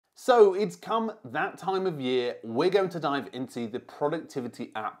So it's come that time of year, we're going to dive into the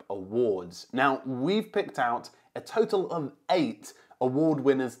Productivity App Awards. Now, we've picked out a total of 8 award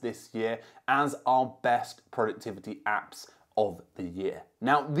winners this year as our best productivity apps of the year.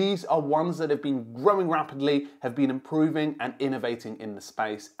 Now, these are ones that have been growing rapidly, have been improving and innovating in the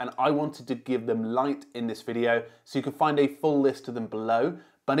space, and I wanted to give them light in this video, so you can find a full list of them below.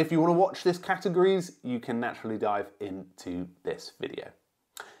 But if you want to watch these categories, you can naturally dive into this video.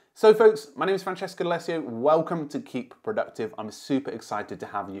 So folks, my name is Francesco D'Alessio. Welcome to Keep Productive. I'm super excited to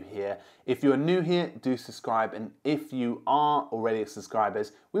have you here. If you are new here, do subscribe. And if you are already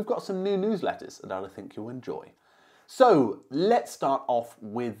subscribers, we've got some new newsletters that I think you'll enjoy. So let's start off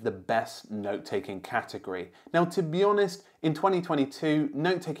with the best note-taking category. Now, to be honest, in 2022,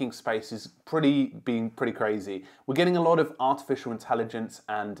 note-taking space is being pretty crazy. We're getting a lot of artificial intelligence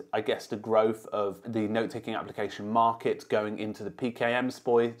and I guess the growth of the note-taking application market going into the PKM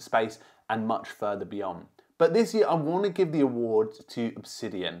space and much further beyond. But this year, I want to give the award to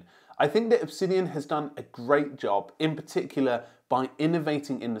Obsidian. I think that Obsidian has done a great job, in particular by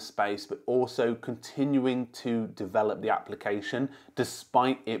innovating in the space, but also continuing to develop the application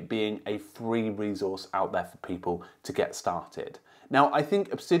despite it being a free resource out there for people to get started. Now, I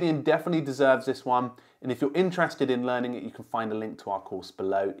think Obsidian definitely deserves this one. And if you're interested in learning it, you can find a link to our course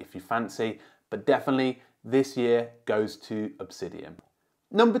below if you fancy, but definitely this year goes to Obsidian.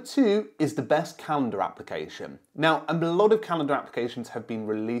 Number 2 is the best calendar application. Now, a lot of calendar applications have been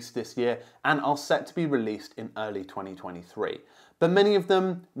released this year and are set to be released in early 2023. But many of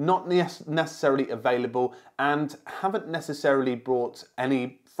them not necessarily available and haven't necessarily brought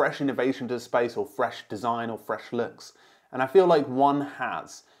any fresh innovation to the space or fresh design or fresh looks. And I feel like one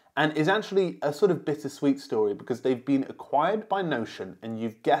has. And is actually a sort of bittersweet story because they've been acquired by Notion, and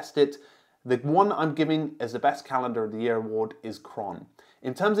you've guessed it, the one I'm giving as the best calendar of the year award is Cron.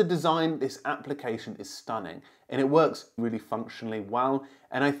 In terms of design, this application is stunning and it works really functionally well,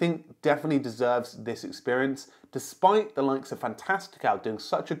 and I think definitely deserves this experience despite the likes of Fantastical doing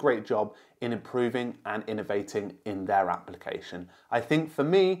such a great job in improving and innovating in their application. I think for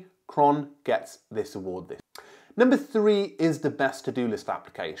me, Cron gets this award this year. Number 3 is the best to-do list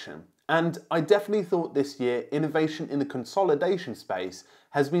application. And I definitely thought this year innovation in the consolidation space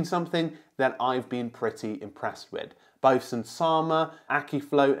has been something that I've been pretty impressed with. Both Sansama,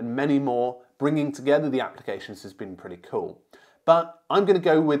 Akiflow and many more, bringing together the applications has been pretty cool. But I'm going to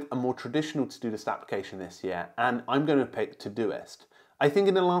go with a more traditional to-do list application this year, and I'm going to pick Todoist. I think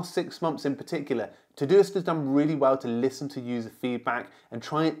in the last 6 months in particular, Todoist has done really well to listen to user feedback and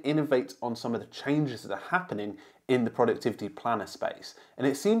try and innovate on some of the changes that are happening in the productivity planner space. And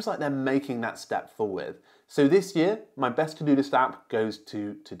it seems like they're making that step forward. So this year, my best to-do list app goes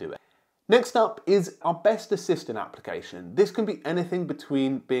to Todoist. Next up is our best assistant application. This can be anything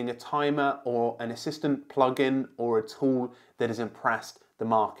between being a timer or an assistant plugin or a tool that has impressed the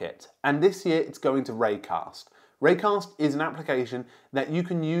market. And this year it's going to Raycast. Raycast is an application that you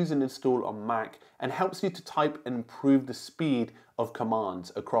can use and install on Mac and helps you to type and improve the speed of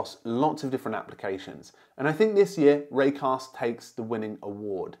commands across lots of different applications. And I think this year Raycast takes the winning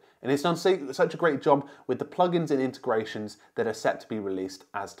award. And it's done such a great job with the plugins and integrations that are set to be released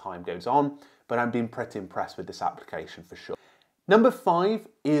as time goes on. But I've been pretty impressed with this application for sure. Number 5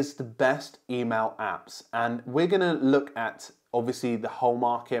 is the best email apps. And we're going to look at obviously the whole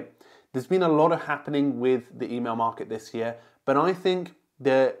market. There's been a lot of happening with the email market this year, but I think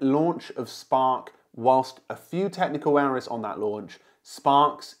the launch of Spark, whilst a few technical errors on that launch,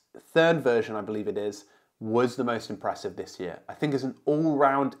 Spark's 3rd version, I believe it is, was the most impressive this year. I think as an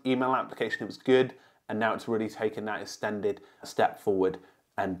all-round email application, it was good, and now it's really taken that extended step forward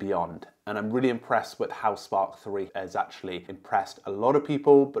and beyond. And I'm really impressed with how Spark 3 has actually impressed a lot of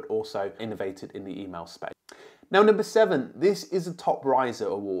people, but also innovated in the email space. Now, number 7, this is a Top Riser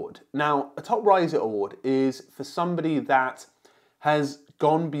Award. Now, a Top Riser Award is for somebody that has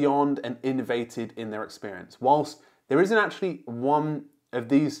gone beyond and innovated in their experience. Whilst there isn't actually one of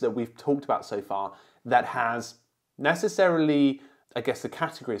these that we've talked about so far that has necessarily, I guess the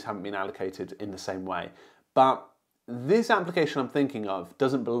categories haven't been allocated in the same way, but this application I'm thinking of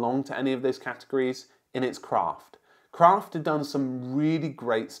doesn't belong to any of those categories in its craft. Craft have done some really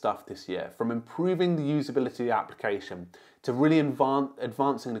great stuff this year, from improving the usability of the application to really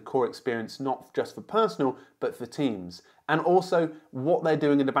advancing the core experience, not just for personal, but for teams. And also what they're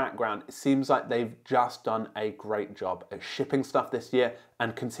doing in the background, it seems like they've just done a great job at shipping stuff this year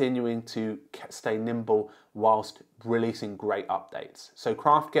and continuing to stay nimble whilst releasing great updates. So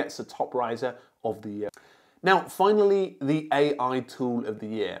Craft gets the Top Riser of the year. Now, finally, the AI tool of the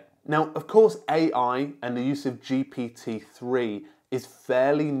year. Now, of course, AI and the use of GPT-3 is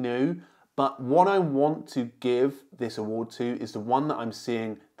fairly new, but what I want to give this award to is the one that I'm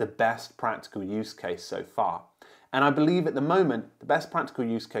seeing the best practical use case so far. And I believe at the moment, the best practical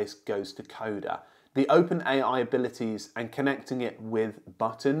use case goes to Coda. The OpenAI abilities and connecting it with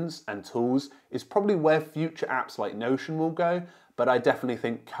buttons and tools is probably where future apps like Notion will go, but I definitely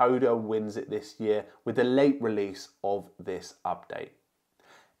think Coda wins it this year with the late release of this update.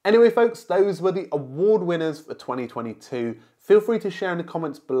 Anyway, folks, those were the award winners for 2022. Feel free to share in the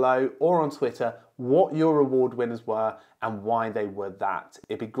comments below or on Twitter what your award winners were and why they were that.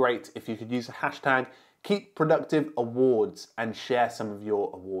 It'd be great if you could use the hashtag #KeepProductiveAwards and share some of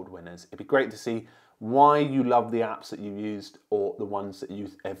your award winners. It'd be great to see why you love the apps that you used or the ones that you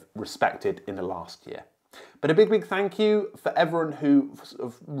have respected in the last year. But a big thank you for everyone who sort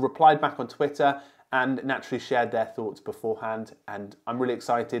of replied back on Twitter and naturally shared their thoughts beforehand. And I'm really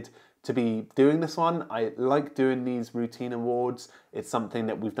excited to be doing this one. I like doing these routine awards. It's something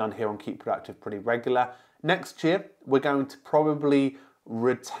that we've done here on Keep Productive pretty regular. Next year, we're going to probably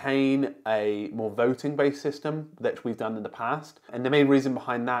retain a more voting-based system that we've done in the past. And the main reason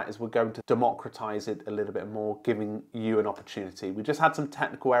behind that is we're going to democratize it a little bit more, giving you an opportunity. We just had some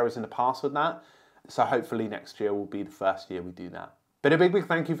technical errors in the past with that, so hopefully next year will be the first year we do that. But a big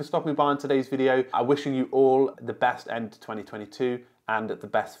thank you for stopping by on today's video. I'm wishing you all the best end to 2022 and the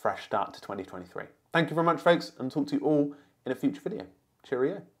best fresh start to 2023. Thank you very much, folks, and talk to you all in a future video.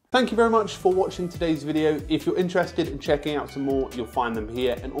 Cheerio. Thank you very much for watching today's video. If you're interested in checking out some more, you'll find them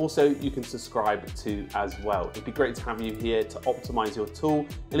here, and also you can subscribe to as well. It'd be great to have you here to optimize your tool.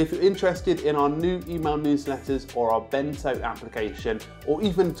 And if you're interested in our new email newsletters or our Bento application, or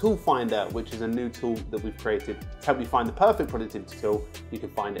even Toolfinder, which is a new tool that we've created to help you find the perfect productivity tool, you can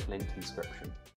find it linked in the description.